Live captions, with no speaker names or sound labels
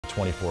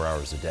24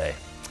 hours a day.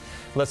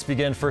 Let's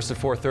begin first at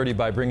 4:30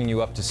 by bringing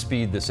you up to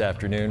speed this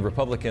afternoon.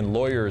 Republican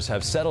lawyers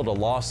have settled a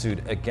lawsuit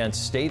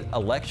against state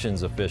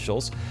elections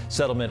officials.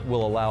 Settlement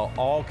will allow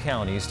all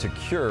counties to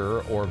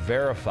cure or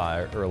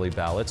verify early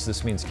ballots.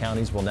 This means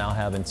counties will now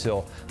have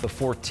until the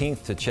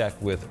 14th to check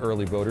with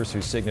early voters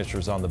whose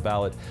signatures on the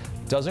ballot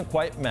doesn't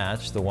quite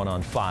match the one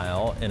on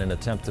file in an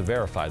attempt to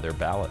verify their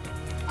ballot.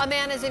 A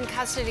man is in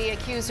custody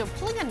accused of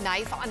pulling a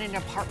knife on an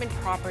apartment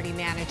property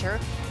manager.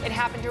 It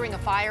happened during a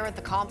fire at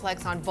the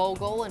complex on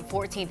Vogel and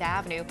 14th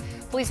Avenue.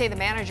 Police say the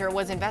manager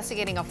was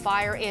investigating a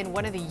fire in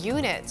one of the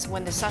units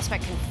when the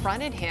suspect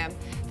confronted him.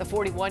 The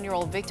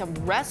 41-year-old victim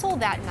wrestled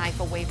that knife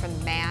away from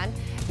the man.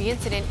 The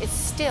incident is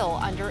still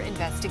under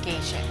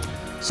investigation.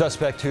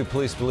 Suspect who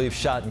police believe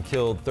shot and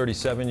killed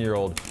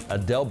 37-year-old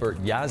Adelbert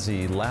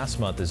Yazzie last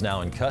month is now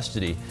in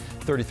custody.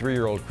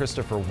 33-year-old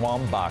Christopher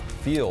Wambach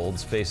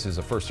Fields faces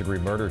a first-degree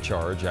murder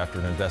charge after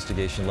an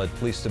investigation led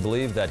police to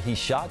believe that he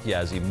shot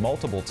Yazzie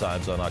multiple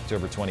times on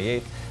October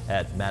 28th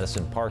at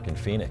Madison Park in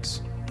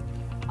Phoenix.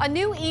 A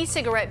new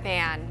e-cigarette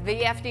ban.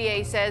 The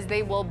FDA says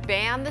they will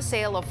ban the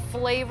sale of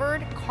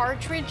flavored,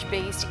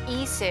 cartridge-based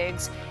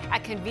e-cigs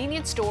at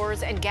convenience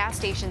stores and gas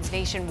stations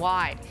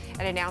nationwide.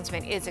 An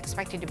announcement is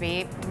expected to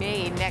be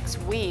made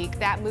next week.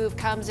 That move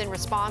comes in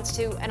response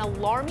to an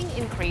alarming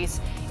increase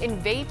in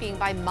vaping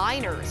by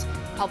minors.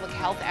 Public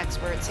health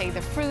experts say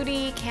the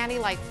fruity,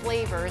 candy-like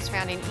flavors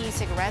found in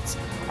e-cigarettes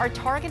are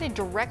targeted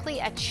directly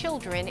at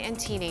children and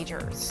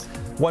teenagers.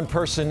 One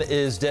person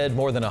is dead,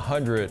 more than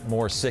 100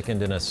 more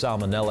sickened in a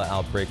salmonella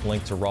outbreak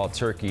linked to raw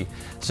turkey.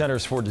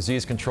 Centers for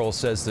Disease Control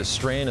says the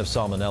strain of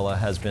salmonella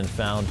has been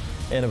found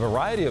in a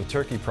variety of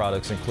turkey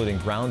products, including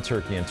ground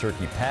turkey and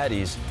turkey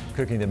patties.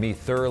 Cooking the meat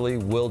thoroughly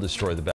will destroy the